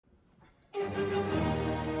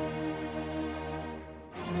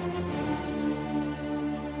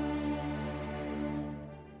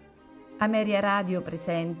Ameria Radio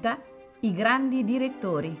presenta I Grandi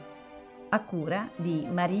Direttori, a cura di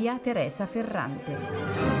Maria Teresa Ferrante.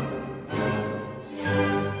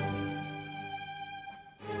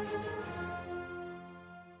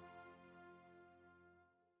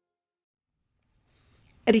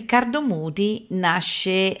 Riccardo Muti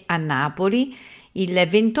nasce a Napoli il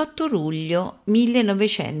 28 luglio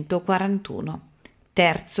 1941,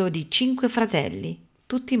 terzo di 5 fratelli,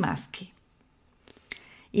 tutti maschi.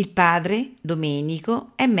 Il padre,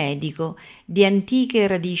 Domenico, è medico di antiche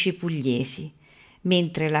radici pugliesi,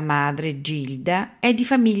 mentre la madre, Gilda, è di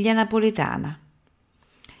famiglia napoletana.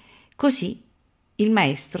 Così il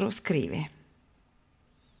maestro scrive: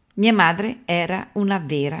 «Mia madre era una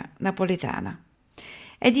vera napoletana.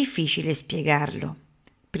 È difficile spiegarlo.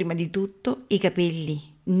 Prima di tutto i capelli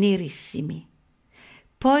nerissimi,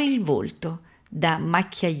 poi il volto da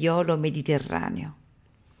macchiaiolo mediterraneo.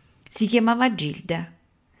 Si chiamava Gilda.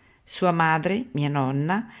 Sua madre, mia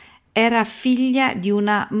nonna, era figlia di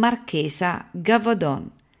una marchesa Gavaudan,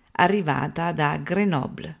 arrivata da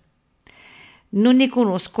Grenoble. Non ne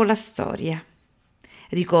conosco la storia.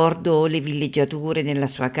 Ricordo le villeggiature nella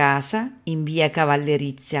sua casa, in via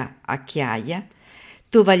Cavallerizia a Chiaia,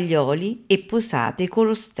 tovaglioli e posate con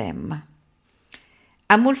lo stemma.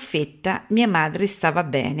 A Molfetta mia madre stava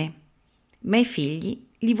bene, ma i figli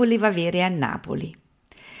li voleva avere a Napoli.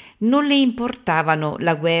 Non le importavano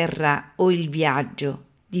la guerra o il viaggio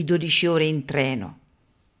di 12 ore in treno.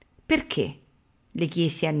 Perché? Le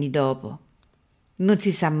chiesi anni dopo. Non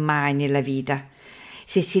si sa mai nella vita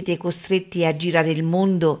se siete costretti a girare il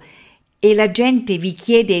mondo e la gente vi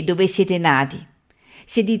chiede dove siete nati.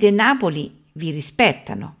 Se dite Napoli, vi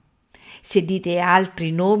rispettano. Se dite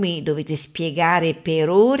altri nomi, dovete spiegare per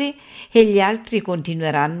ore e gli altri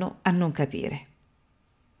continueranno a non capire.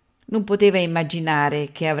 Non poteva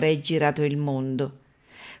immaginare che avrei girato il mondo.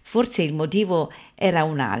 Forse il motivo era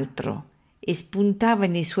un altro e spuntava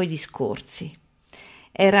nei suoi discorsi.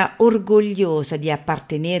 Era orgogliosa di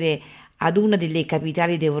appartenere ad una delle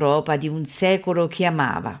capitali d'Europa di un secolo che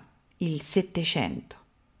amava, il Settecento.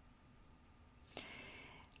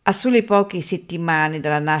 A sole poche settimane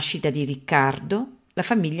dalla nascita di Riccardo, la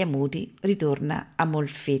famiglia Muti ritorna a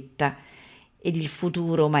Molfetta ed il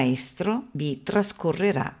futuro maestro vi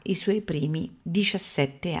trascorrerà i suoi primi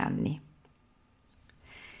 17 anni.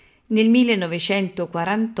 Nel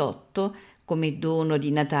 1948, come dono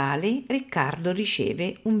di Natale, Riccardo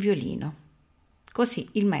riceve un violino. Così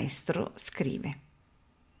il maestro scrive: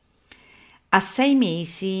 «A 6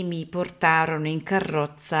 mesi mi portarono in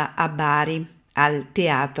carrozza a Bari, al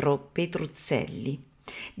teatro Petruzzelli.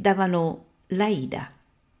 Davano l'Aida.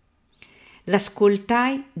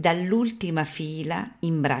 L'ascoltai dall'ultima fila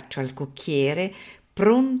in braccio al cocchiere,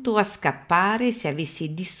 pronto a scappare se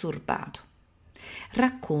avessi disturbato.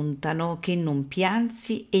 Raccontano che non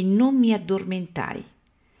piansi e non mi addormentai.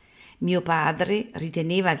 Mio padre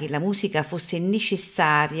riteneva che la musica fosse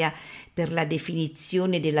necessaria per la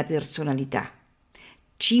definizione della personalità.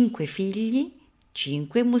 5 figli,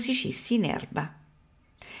 5 musicisti in erba.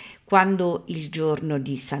 Quando il giorno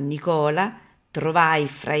di San Nicola trovai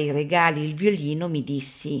fra i regali il violino, mi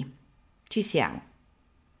dissi: ci siamo,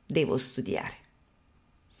 devo studiare.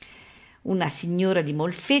 Una signora di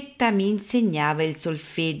Molfetta mi insegnava il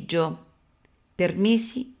solfeggio. Per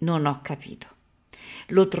mesi non ho capito.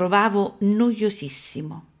 Lo trovavo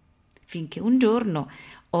noiosissimo, finché un giorno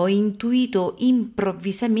ho intuito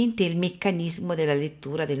improvvisamente il meccanismo della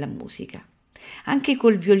lettura della musica. Anche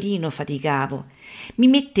col violino faticavo. Mi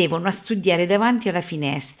mettevano a studiare davanti alla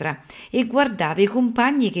finestra e guardavo i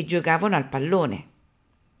compagni che giocavano al pallone.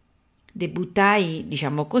 Debuttai,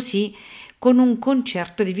 diciamo così, con un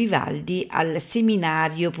concerto di Vivaldi al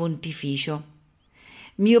seminario pontificio.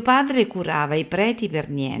 Mio padre curava i preti per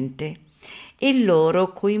niente e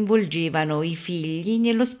loro coinvolgevano i figli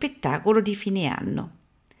nello spettacolo di fine anno.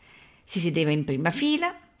 Si sedeva in prima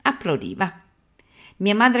fila, applaudiva.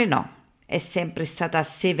 Mia madre no. È sempre stata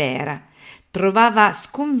severa, trovava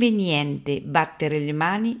sconveniente battere le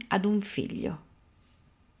mani ad un figlio.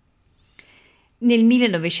 Nel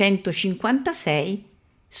 1956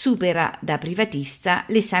 supera da privatista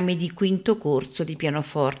l'esame di 5° corso di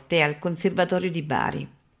pianoforte al Conservatorio di Bari.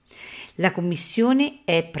 La commissione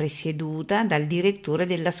è presieduta dal direttore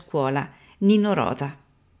della scuola, Nino Rota.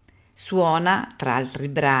 Suona, tra altri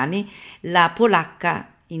brani, la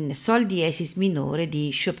polacca in sol diesis minore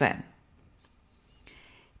di Chopin.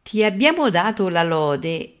 Ti abbiamo dato la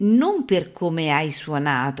lode non per come hai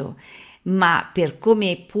suonato, ma per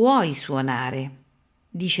come puoi suonare,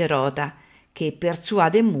 dice Rota, che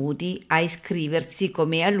persuade Muti a iscriversi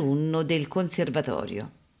come alunno del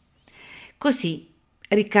conservatorio. Così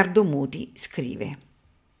Riccardo Muti scrive: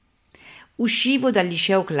 uscivo dal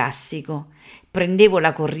liceo classico, prendevo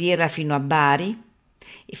la corriera fino a Bari,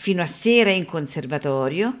 fino a sera in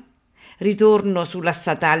conservatorio, ritorno sulla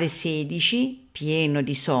statale 16, pieno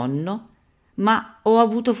di sonno, ma ho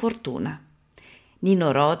avuto fortuna.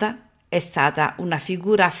 Nino Rota è stata una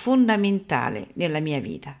figura fondamentale nella mia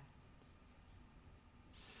vita.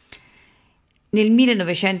 Nel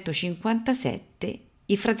 1957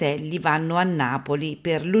 i fratelli vanno a Napoli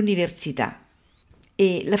per l'università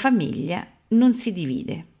e la famiglia non si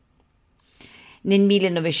divide. Nel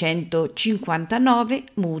 1959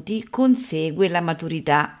 Muti consegue la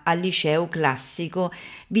maturità al liceo classico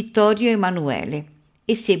Vittorio Emanuele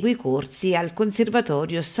e segue i corsi al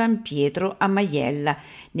Conservatorio San Pietro a Majella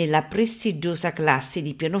nella prestigiosa classe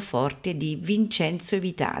di pianoforte di Vincenzo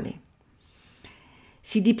Vitale.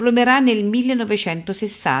 Si diplomerà nel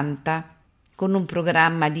 1960 con un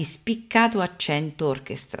programma di spiccato accento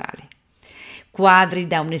orchestrale. Quadri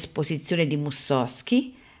da un'esposizione di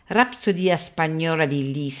Mussowski, Rapsodia spagnola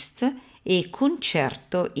di Liszt e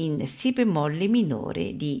concerto in si bemolle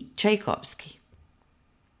minore di Tchaikovsky.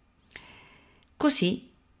 Così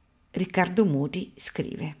Riccardo Muti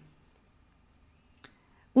scrive: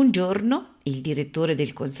 un giorno il direttore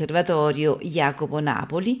del conservatorio, Jacopo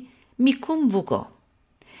Napoli, mi convocò.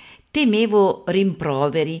 Temevo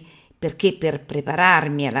rimproveri perché per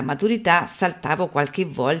prepararmi alla maturità saltavo qualche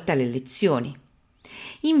volta le lezioni.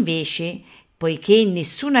 Invece, poiché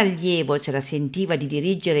nessun allievo se la sentiva di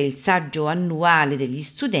dirigere il saggio annuale degli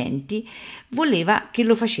studenti, voleva che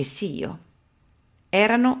lo facessi io.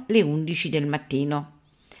 Erano le 11 del mattino.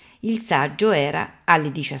 Il saggio era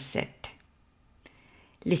alle 17.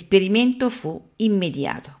 L'esperimento fu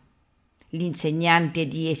immediato. L'insegnante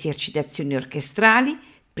di esercitazioni orchestrali,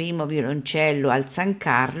 primo violoncello al San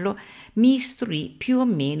Carlo, mi istruì più o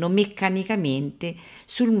meno meccanicamente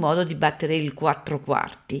sul modo di battere il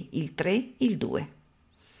 4/4, il 3, il 2.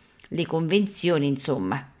 Le convenzioni,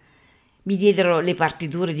 insomma. Mi diedero le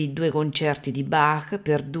partiture di 2 concerti di Bach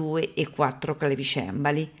per 2 e 4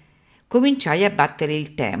 clavicembali. Cominciai a battere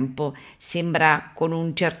il tempo, sembra con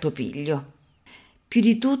un certo piglio. Più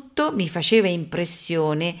di tutto mi faceva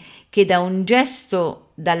impressione che da un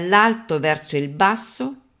gesto dall'alto verso il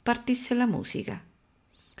basso partisse la musica.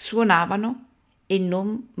 Suonavano e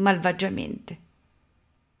non malvagiamente.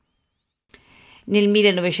 Nel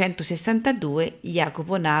 1962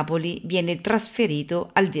 Jacopo Napoli viene trasferito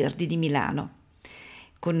al Verdi di Milano.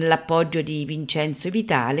 Con l'appoggio di Vincenzo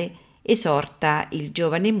Vitale esorta il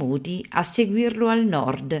giovane Muti a seguirlo al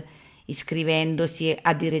nord, iscrivendosi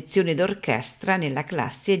a direzione d'orchestra nella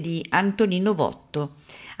classe di Antonino Votto,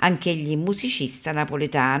 anch'egli musicista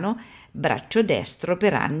napoletano, braccio destro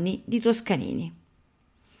per anni di Toscanini.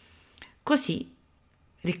 Così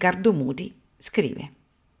Riccardo Muti scrive: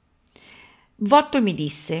 Votto mi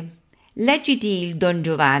disse: leggiti il Don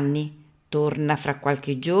Giovanni, torna fra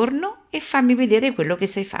qualche giorno e fammi vedere quello che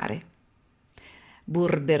sai fare.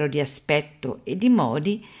 Burbero di aspetto e di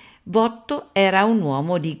modi, Votto era un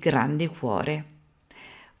uomo di grande cuore.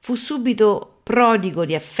 Fu subito prodigo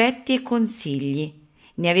di affetti e consigli,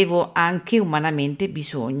 ne avevo anche umanamente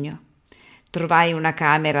bisogno. Trovai una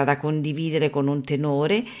camera da condividere con un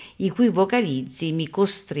tenore, i cui vocalizzi mi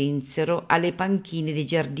costrinsero alle panchine dei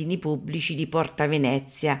giardini pubblici di Porta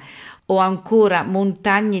Venezia o ancora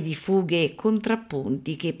montagne di fughe e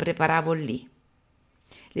contrappunti che preparavo lì.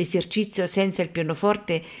 L'esercizio senza il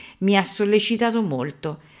pianoforte mi ha sollecitato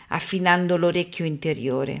molto, affinando l'orecchio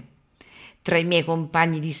interiore. Tra i miei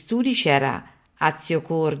compagni di studi c'era Azio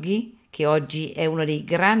Corghi, che oggi è uno dei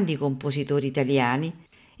grandi compositori italiani,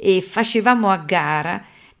 e facevamo a gara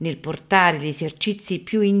nel portare gli esercizi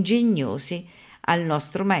più ingegnosi al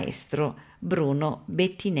nostro maestro Bruno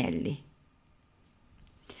Bettinelli.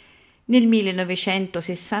 Nel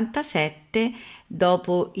 1967,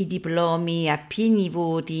 dopo i diplomi a pieni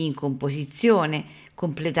voti in composizione,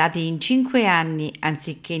 completati in 5 anni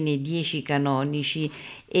anziché nei 10 canonici,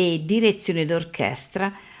 e direzione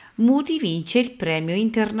d'orchestra, Muti vince il premio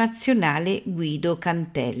internazionale Guido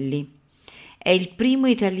Cantelli. È il primo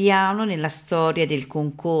italiano nella storia del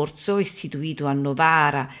concorso istituito a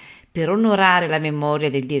Novara per onorare la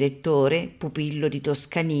memoria del direttore, pupillo di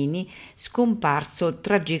Toscanini, scomparso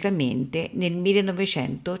tragicamente nel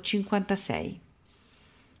 1956.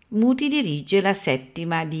 Muti dirige la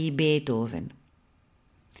settima di Beethoven.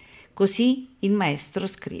 Così il maestro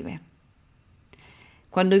scrive: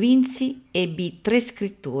 quando vinsi ebbi 3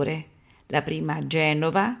 scritture, la prima a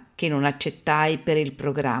Genova, che non accettai per il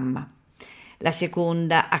programma, la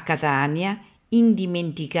seconda a Catania,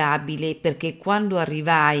 indimenticabile perché quando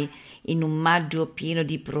arrivai in un maggio pieno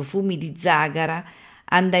di profumi di zagara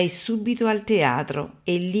Andai subito al teatro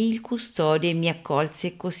e lì il custode mi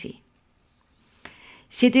accolse così.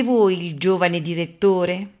 Siete voi il giovane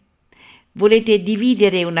direttore? Volete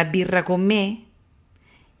dividere una birra con me?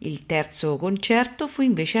 Il terzo concerto fu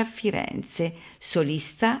invece a Firenze,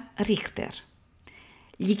 solista Richter.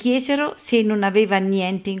 Gli chiesero se non aveva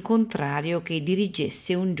niente in contrario che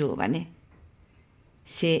dirigesse un giovane.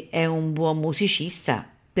 Se è un buon musicista,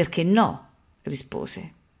 perché no?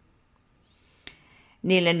 Rispose.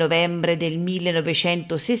 Nel novembre del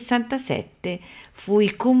 1967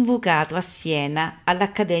 fui convocato a Siena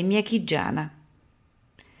all'Accademia Chigiana.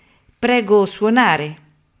 Prego suonare.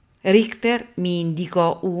 Richter mi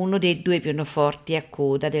indicò uno dei 2 pianoforti a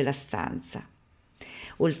coda della stanza.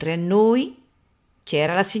 Oltre a noi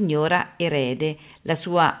c'era la signora Erede, la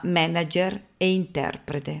sua manager e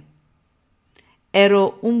interprete.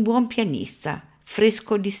 Ero un buon pianista,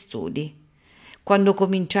 fresco di studi. Quando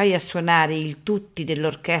cominciai a suonare il tutti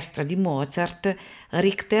dell'orchestra di Mozart,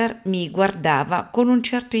 Richter mi guardava con un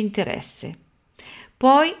certo interesse.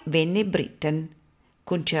 Poi venne Britten,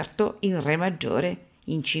 concerto in re maggiore,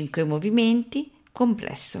 in 5 movimenti,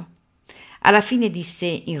 complesso. Alla fine disse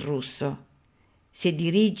in russo: se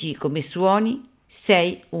dirigi come suoni,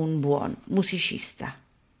 sei un buon musicista.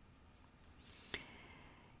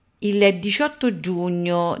 Il 18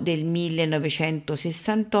 giugno del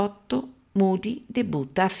 1968 Muti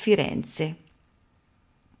debutta a Firenze.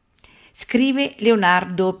 Scrive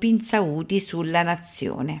Leonardo Pinzauti sulla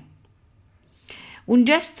Nazione. Un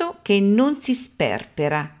gesto che non si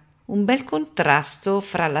sperpera, un bel contrasto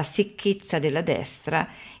fra la secchezza della destra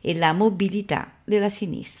e la mobilità della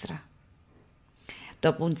sinistra.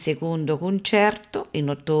 Dopo un secondo concerto, in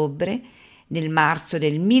ottobre, nel marzo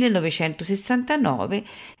del 1969,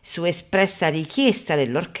 su espressa richiesta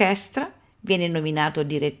dell'orchestra, viene nominato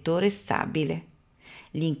direttore stabile.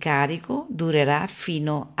 L'incarico durerà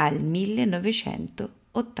fino al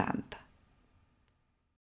 1980.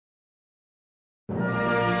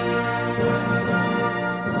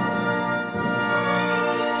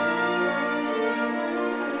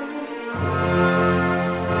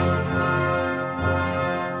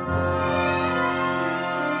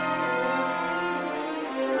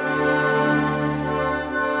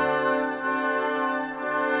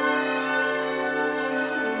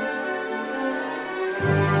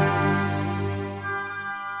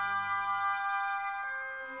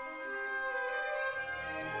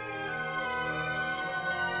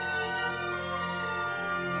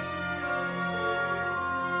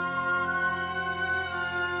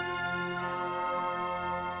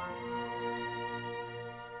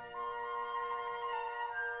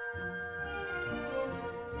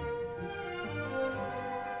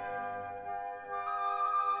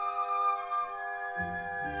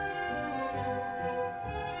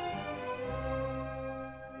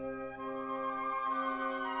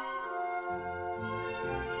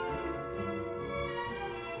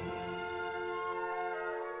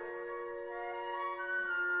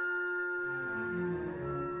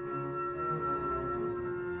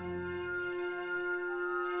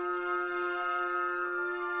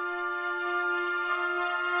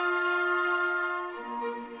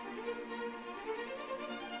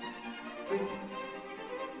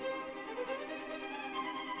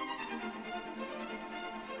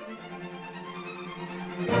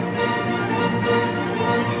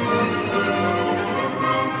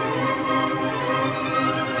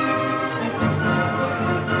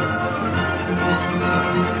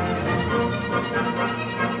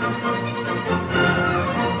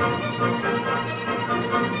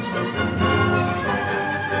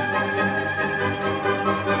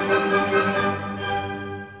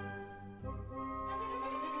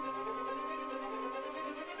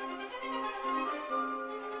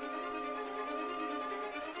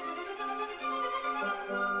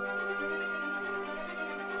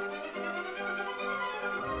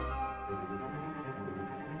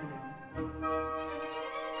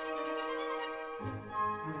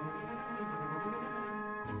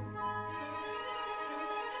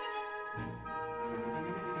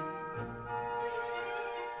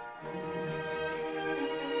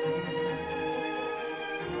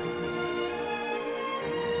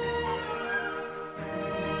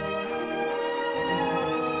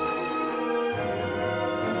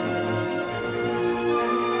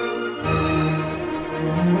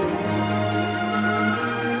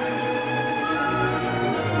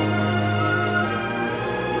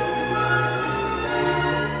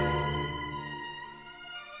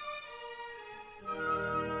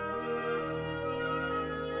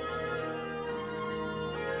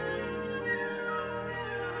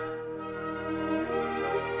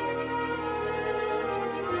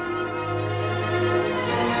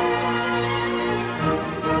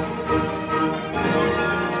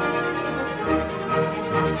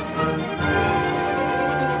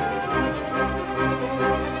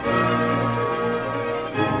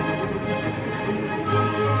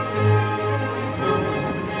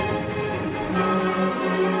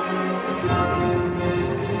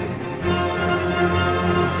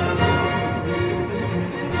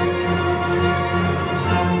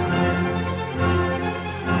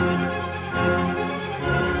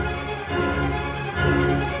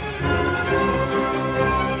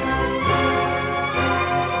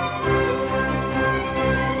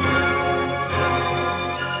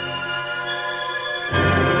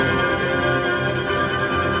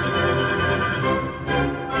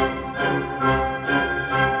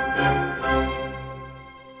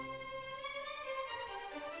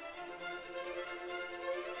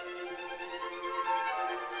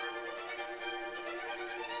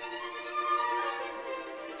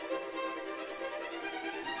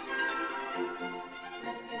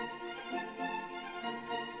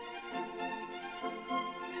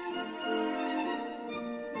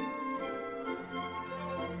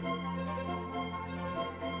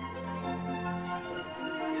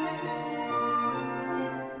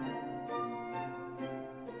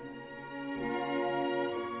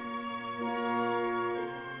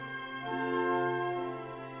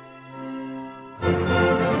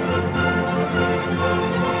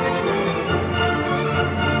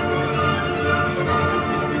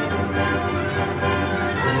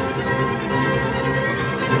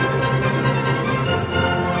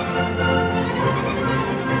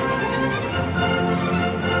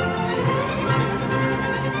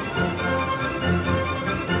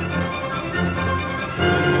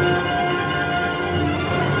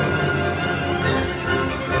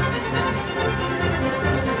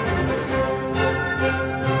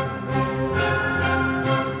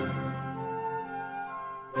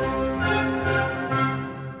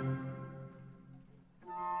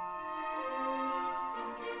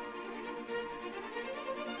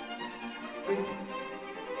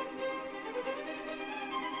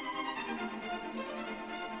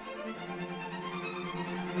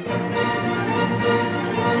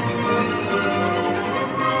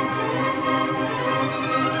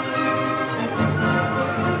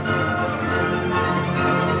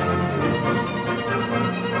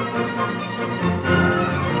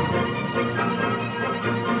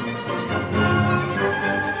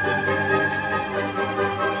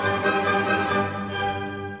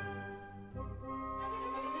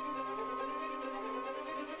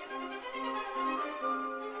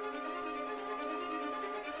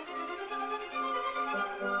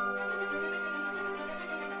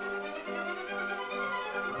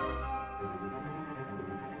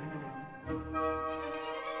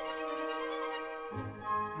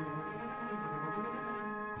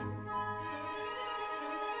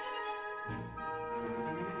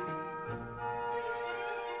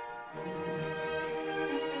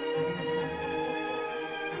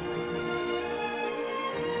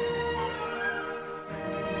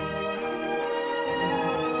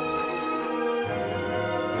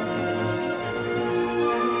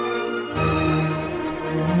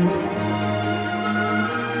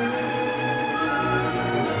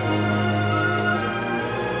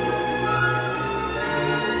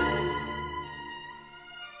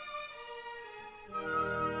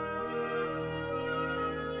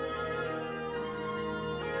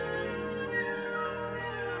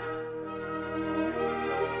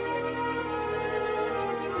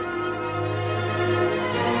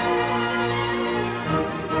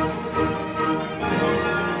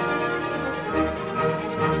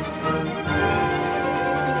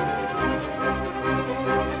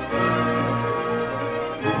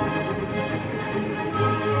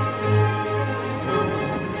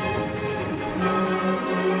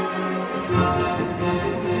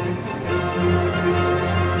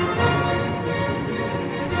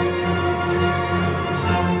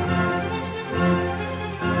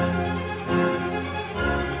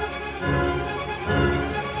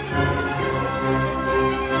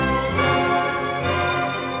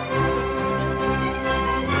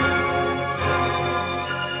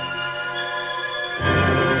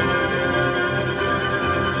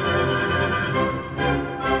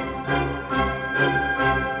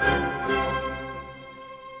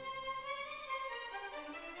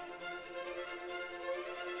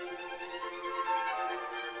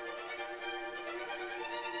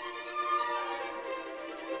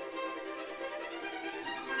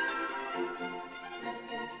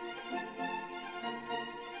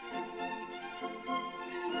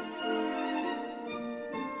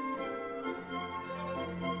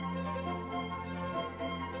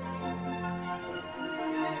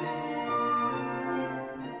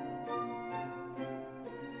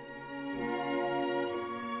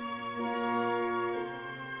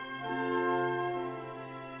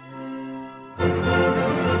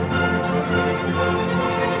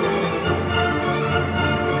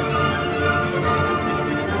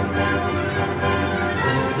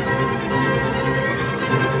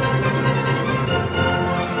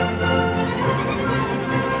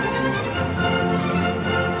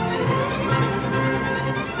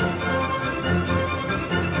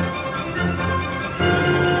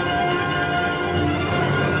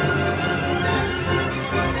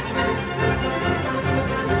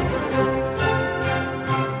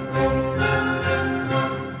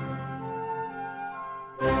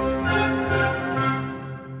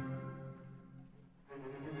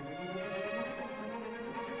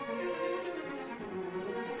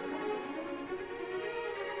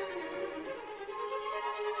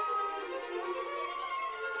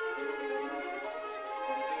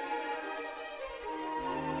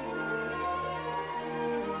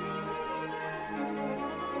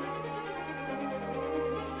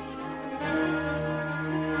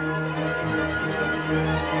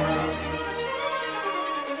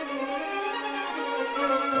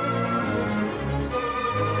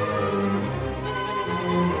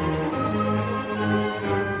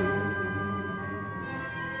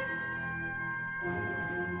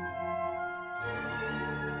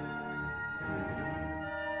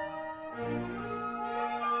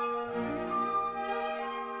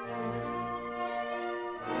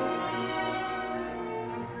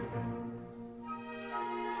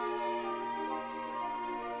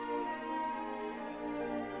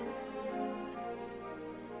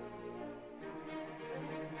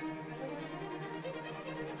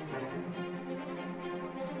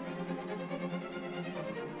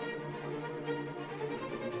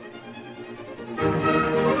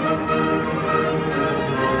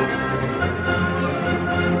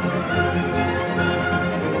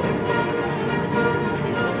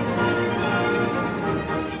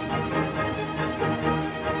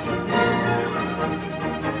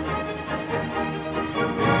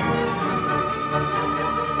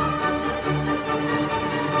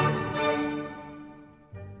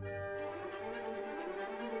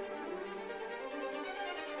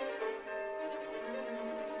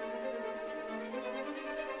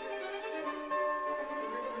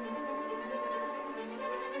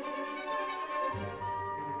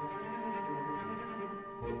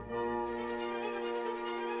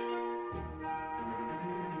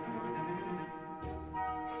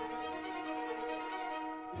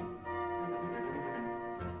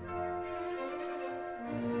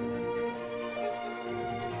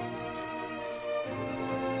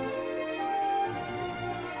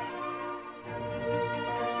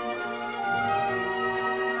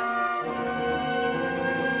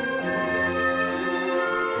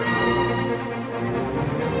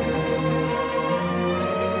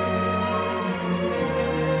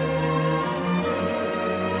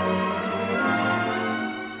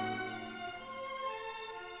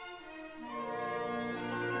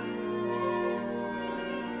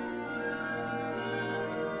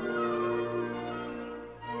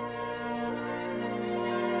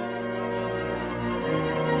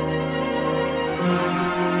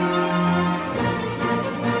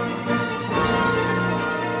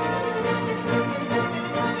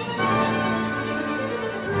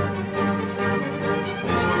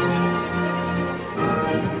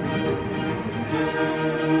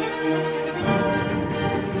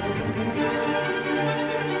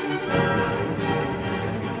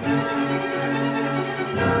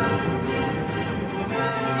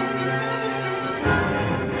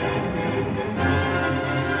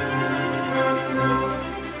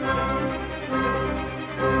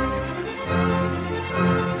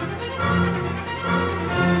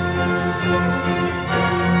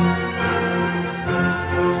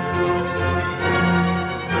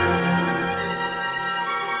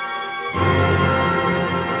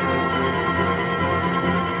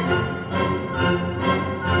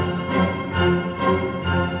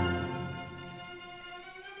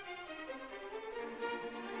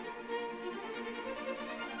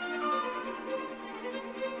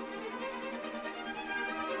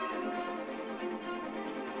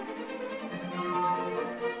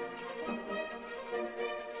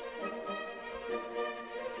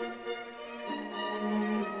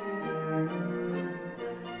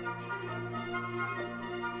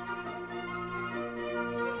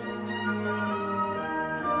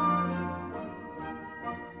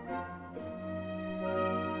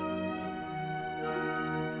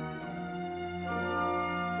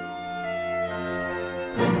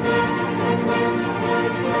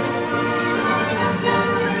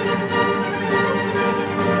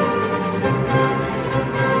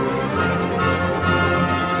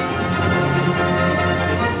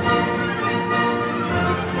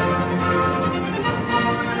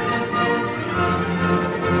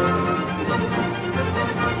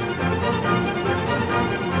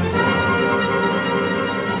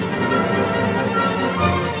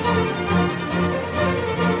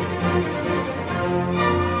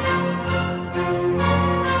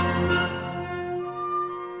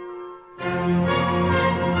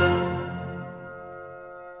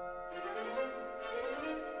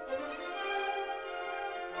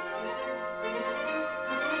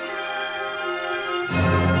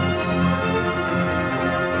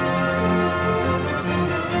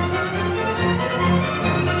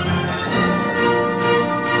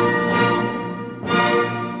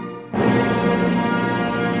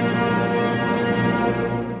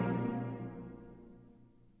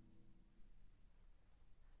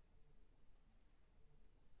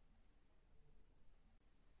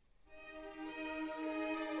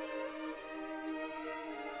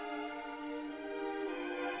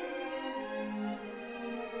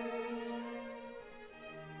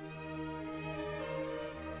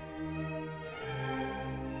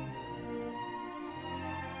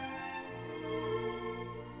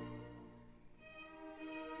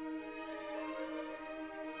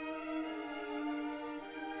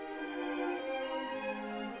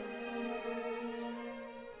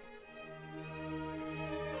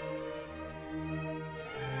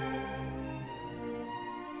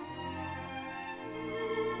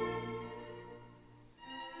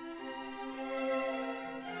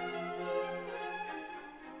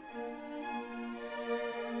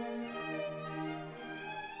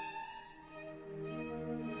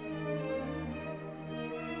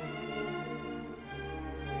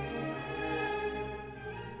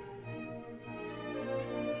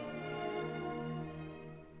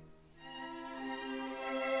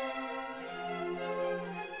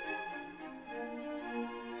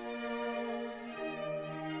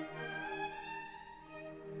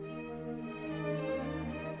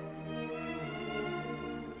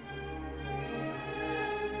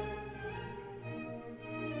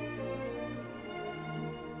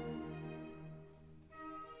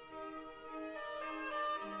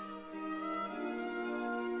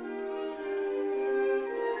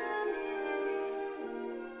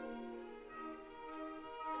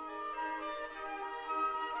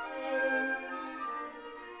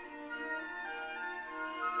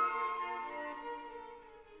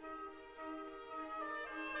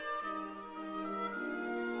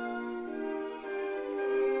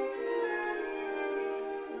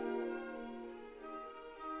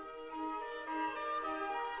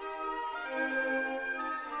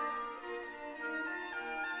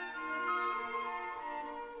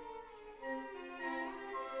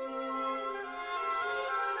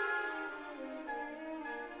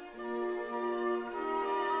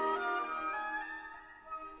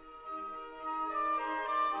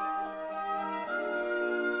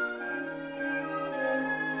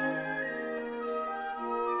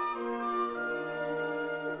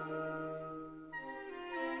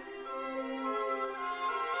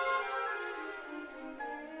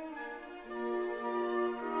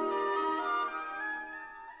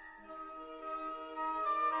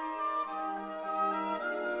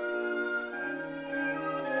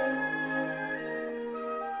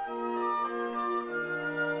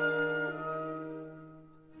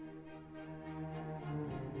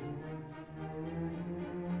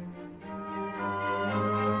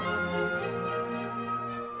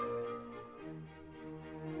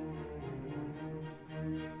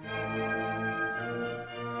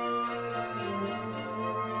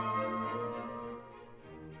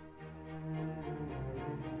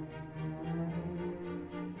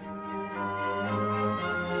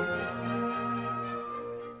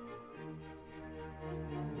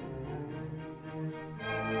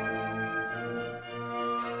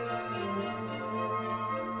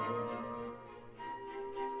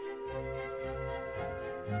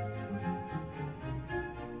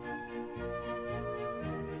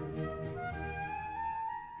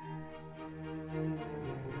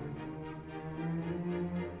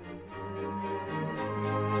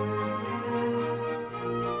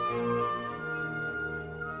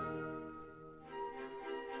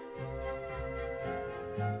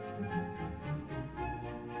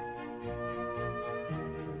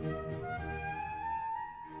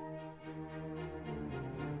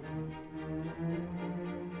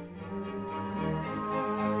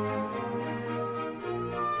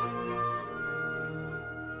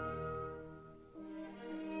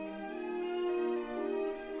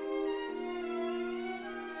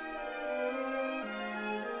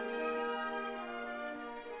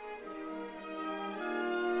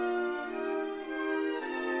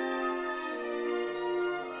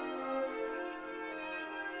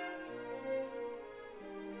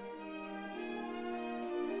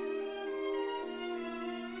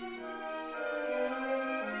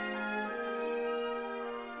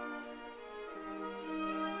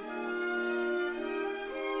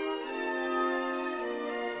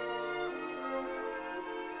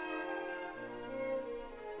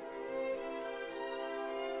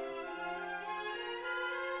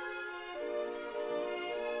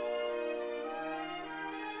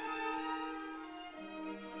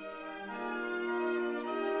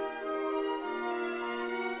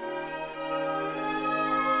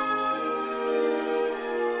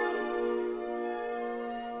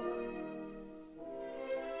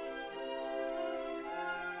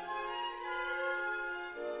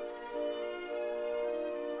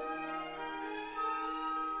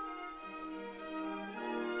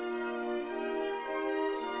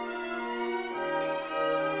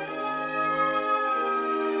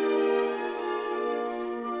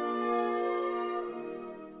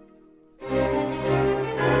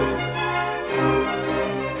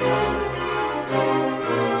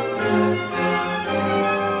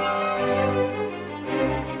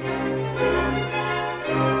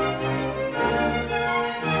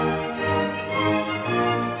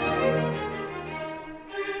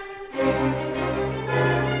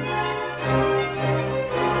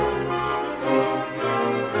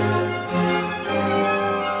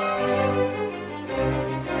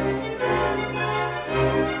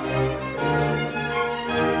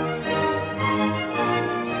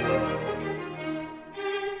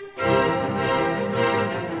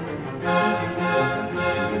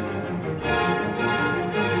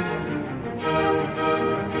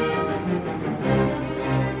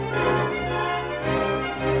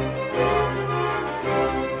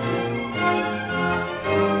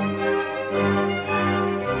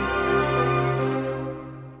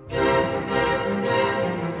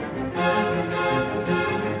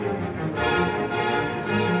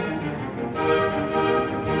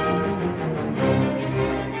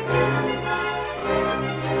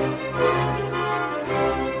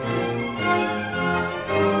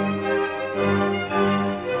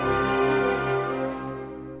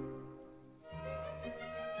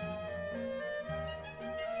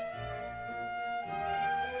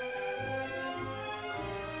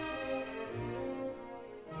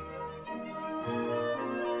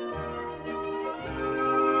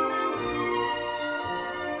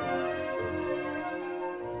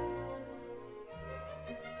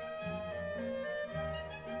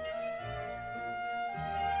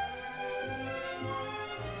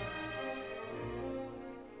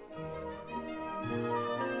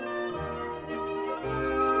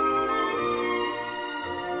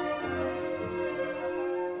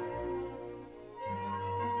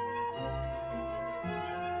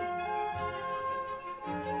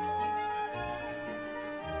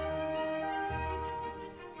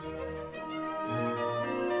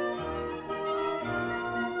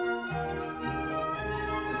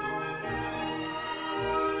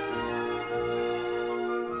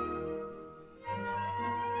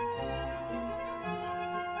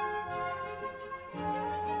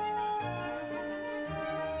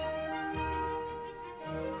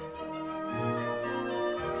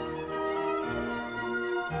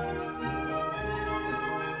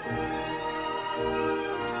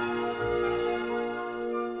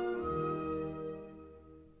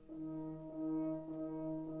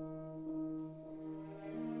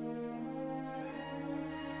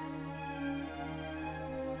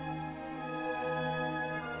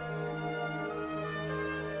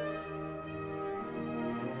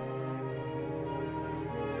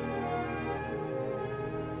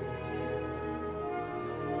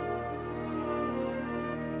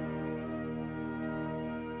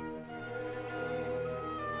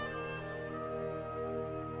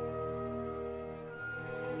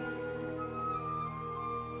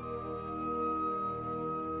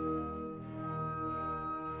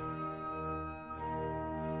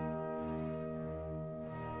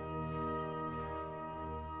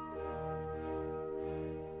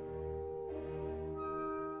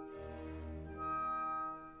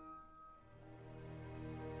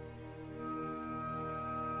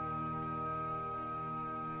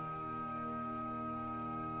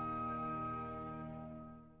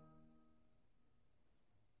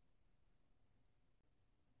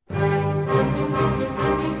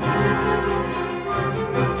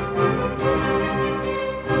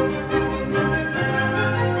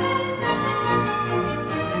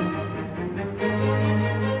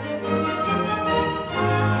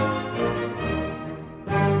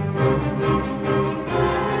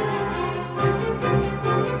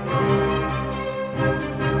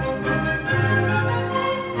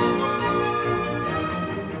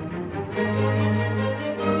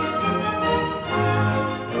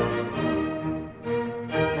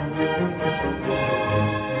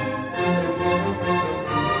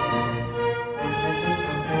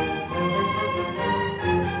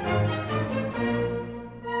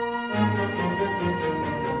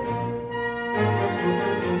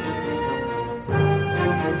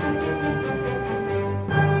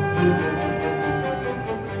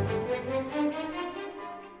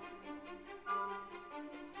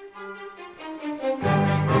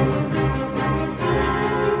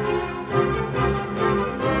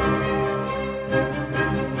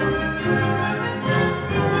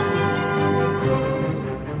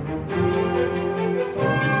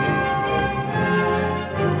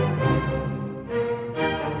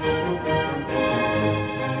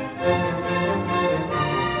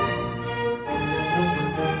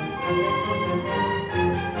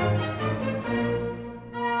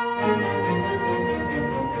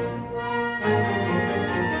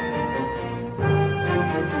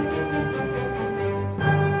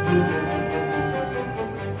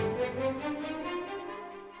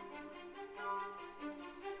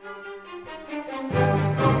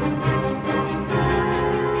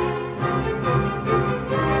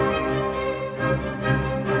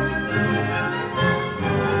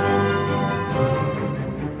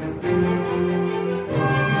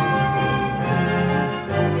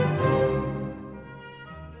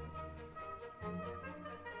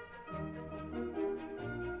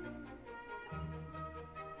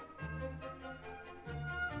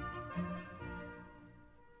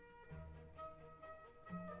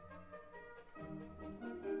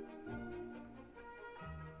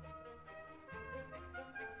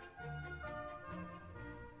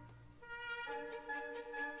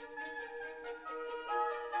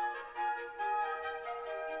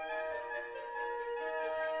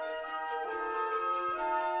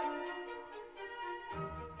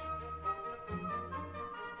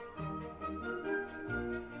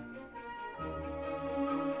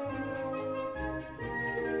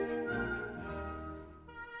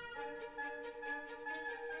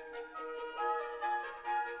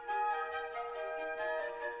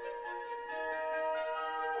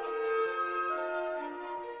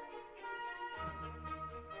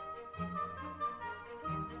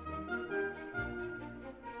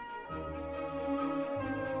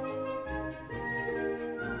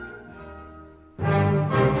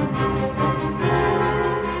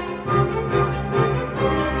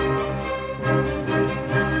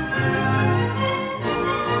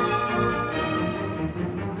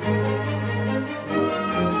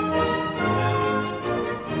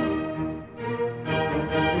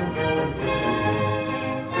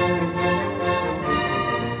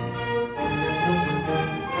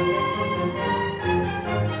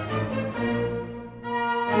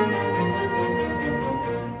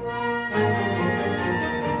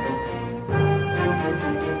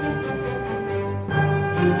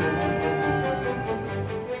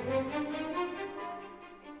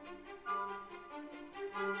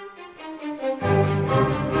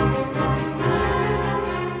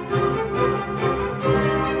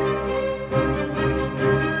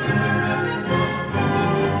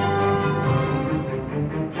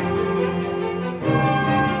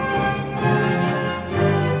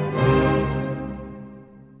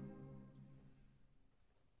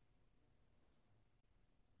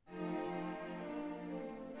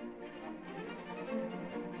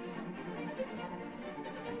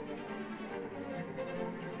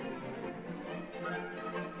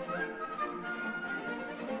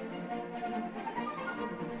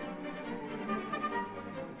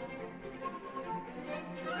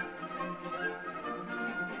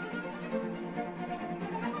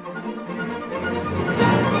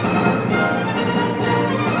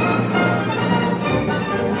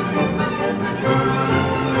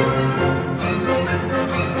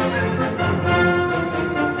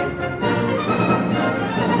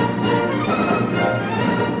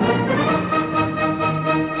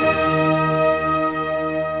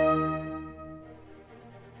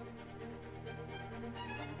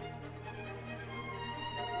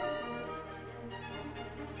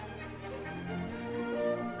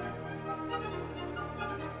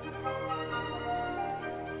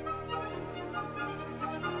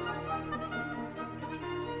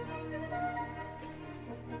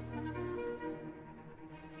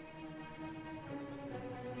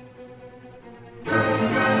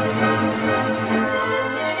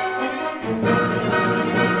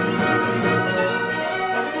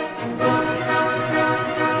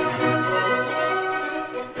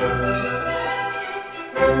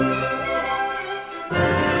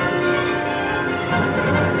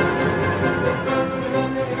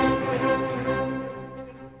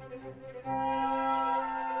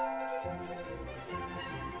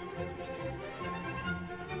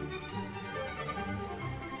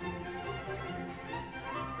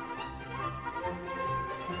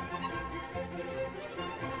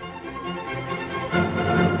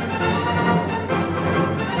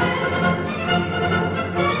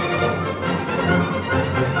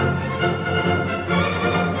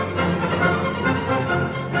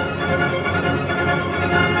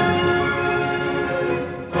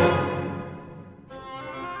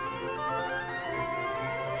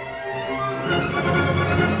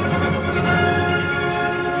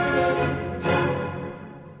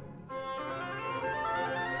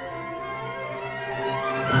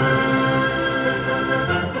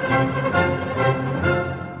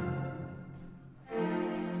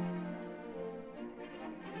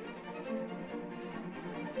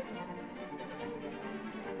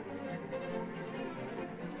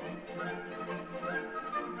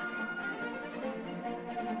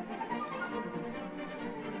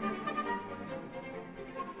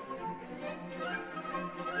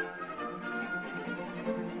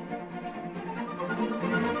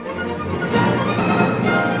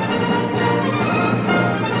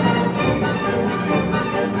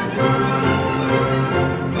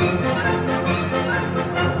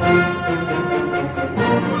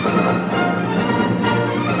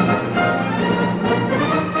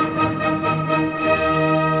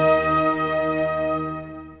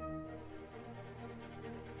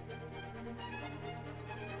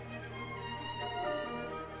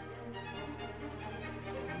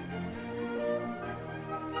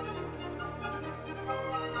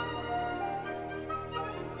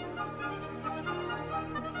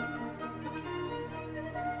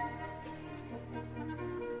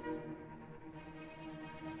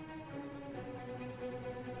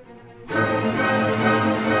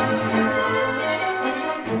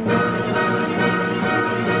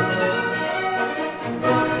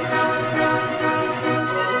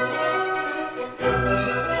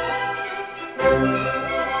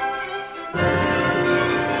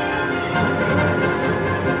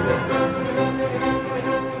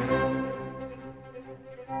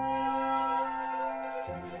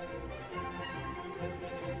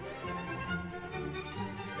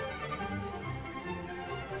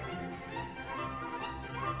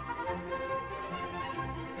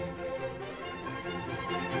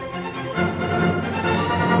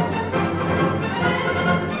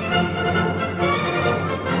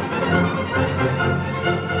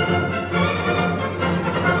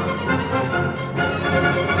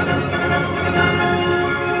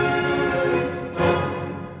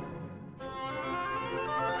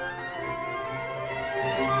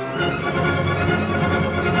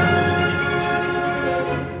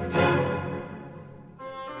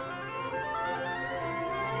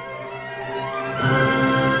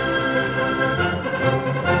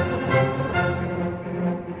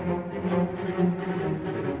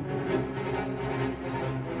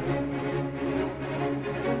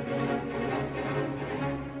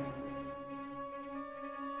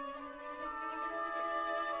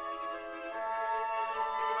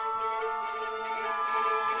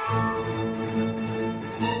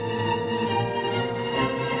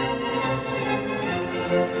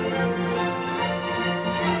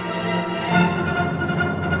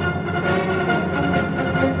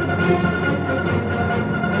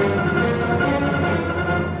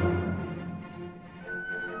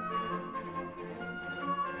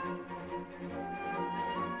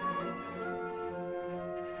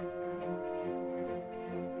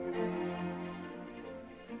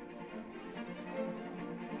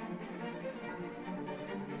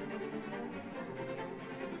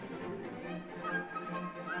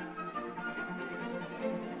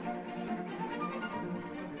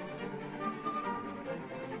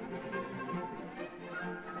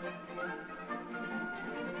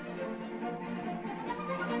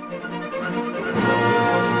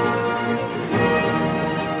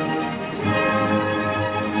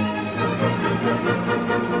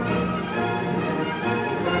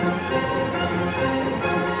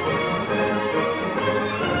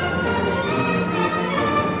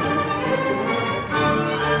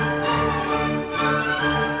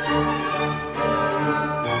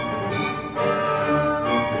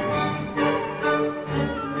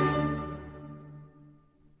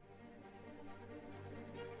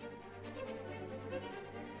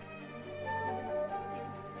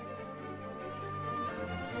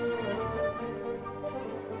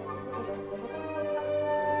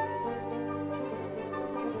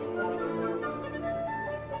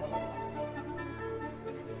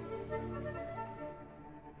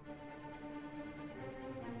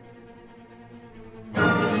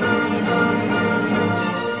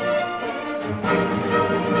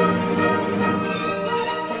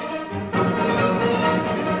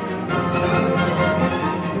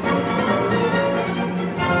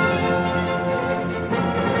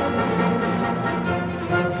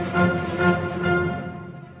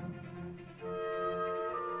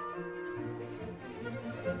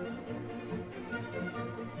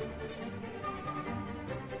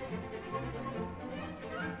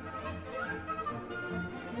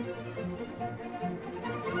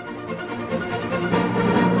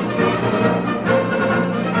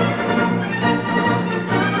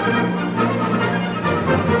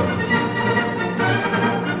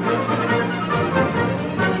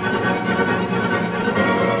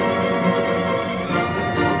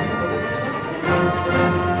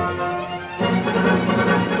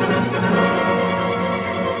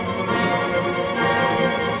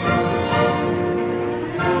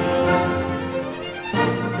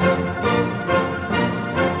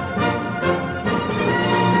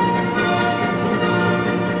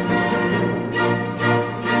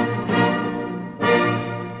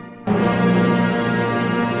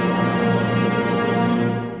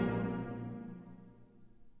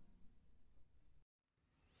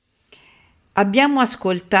 Abbiamo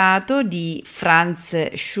ascoltato di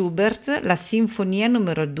Franz Schubert la Sinfonia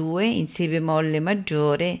numero 2 in Si bemolle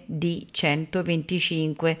maggiore di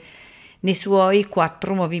 125 nei suoi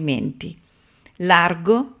 4 movimenti: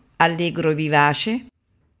 largo, allegro vivace,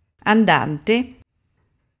 andante,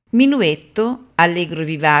 minuetto, allegro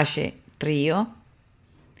vivace trio,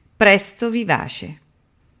 presto vivace.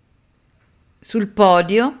 Sul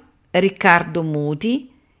podio Riccardo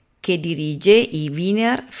Muti, che dirige i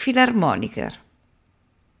Wiener Philharmoniker.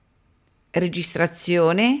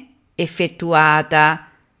 Registrazione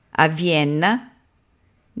effettuata a Vienna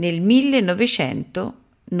nel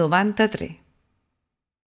 1993.